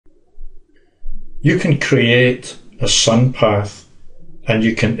You can create a sun path and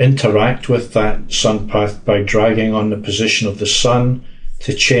you can interact with that sun path by dragging on the position of the sun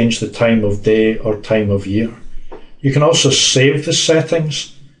to change the time of day or time of year. You can also save the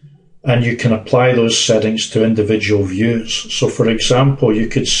settings and you can apply those settings to individual views. So for example, you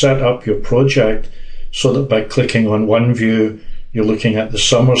could set up your project so that by clicking on one view, you're looking at the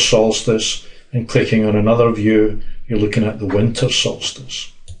summer solstice, and clicking on another view, you're looking at the winter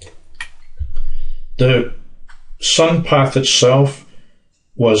solstice. The sun path itself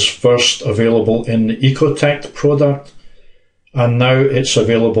was first available in the Ecotect product, and now it's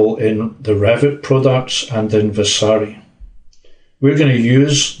available in the Revit products and in Vasari. We're going to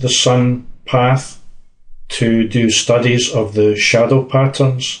use the sun path to do studies of the shadow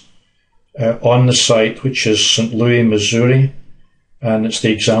patterns on the site, which is St. Louis, Missouri, and it's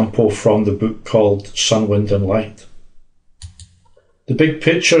the example from the book called Sun, Wind and Light. The big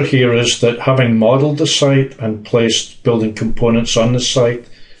picture here is that having modelled the site and placed building components on the site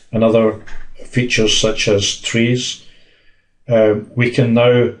and other features such as trees, we can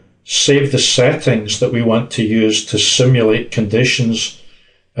now save the settings that we want to use to simulate conditions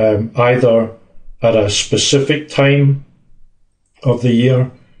either at a specific time of the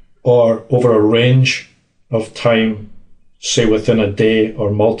year or over a range of time, say within a day or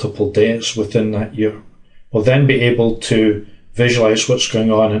multiple days within that year. We'll then be able to visualize what's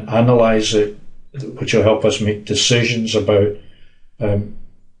going on and analyze it, which will help us make decisions about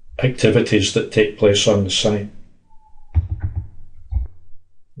activities that take place on the site.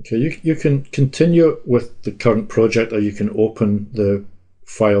 Okay, you can continue with the current project, or you can open the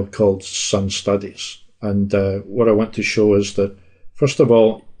file called Sun Studies. And what I want to show is that, first of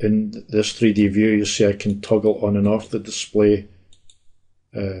all, in this 3D view, you see I can toggle on and off the display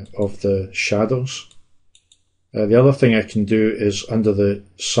of the shadows. The other thing I can do is under the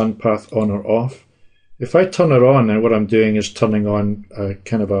sun path on or off. If I turn it on, then what I'm doing is turning on a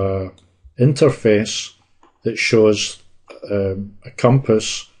kind of a interface that shows a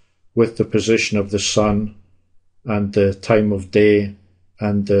compass with the position of the sun and the time of day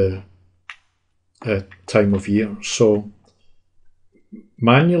and the time of year. So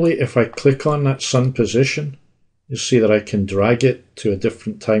manually, if I click on that sun position, you see that I can drag it to a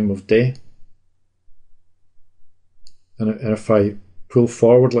different time of day. And if I pull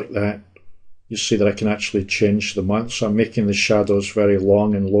forward like that, you see that I can actually change the month. So I'm making the shadows very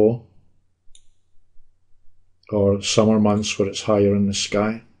long and low, or summer months where it's higher in the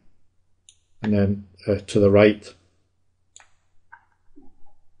sky. And then to the right,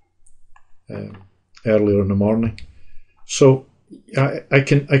 earlier in the morning. So I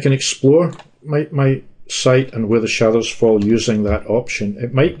can explore my site and where the shadows fall using that option.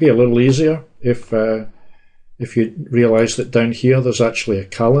 It might be a little easier if you realize that down here there's actually a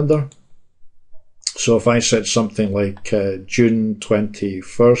calendar. So if I said something like June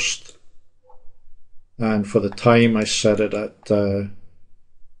 21st, and for the time I set it at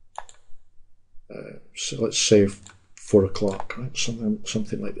so let's say 4 o'clock, right?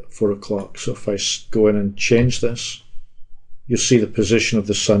 Something like that, 4 o'clock. So if I go in and change this, you'll see the position of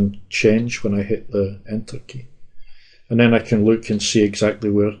the sun change when I hit the enter key. And then I can look and see exactly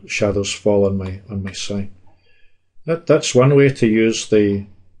where shadows fall on my site. That's one way to use the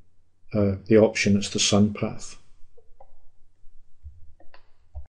option. It's the sun path.